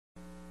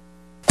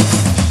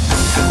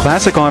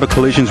Classic Auto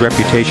Collision's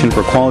reputation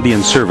for quality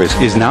and service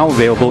is now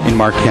available in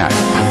Marquette.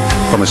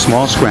 From a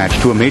small scratch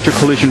to a major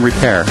collision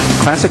repair,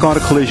 Classic Auto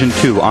Collision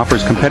 2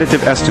 offers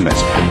competitive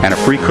estimates and a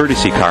free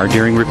courtesy car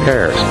during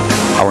repairs.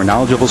 Our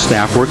knowledgeable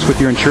staff works with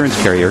your insurance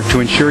carrier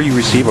to ensure you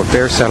receive a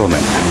fair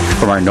settlement.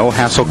 From our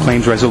no-hassle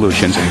claims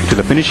resolutions to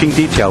the finishing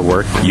detail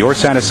work, your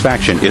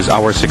satisfaction is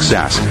our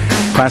success.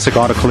 Classic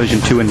Auto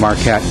Collision 2 in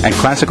Marquette and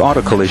Classic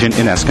Auto Collision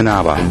in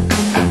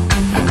Escanaba.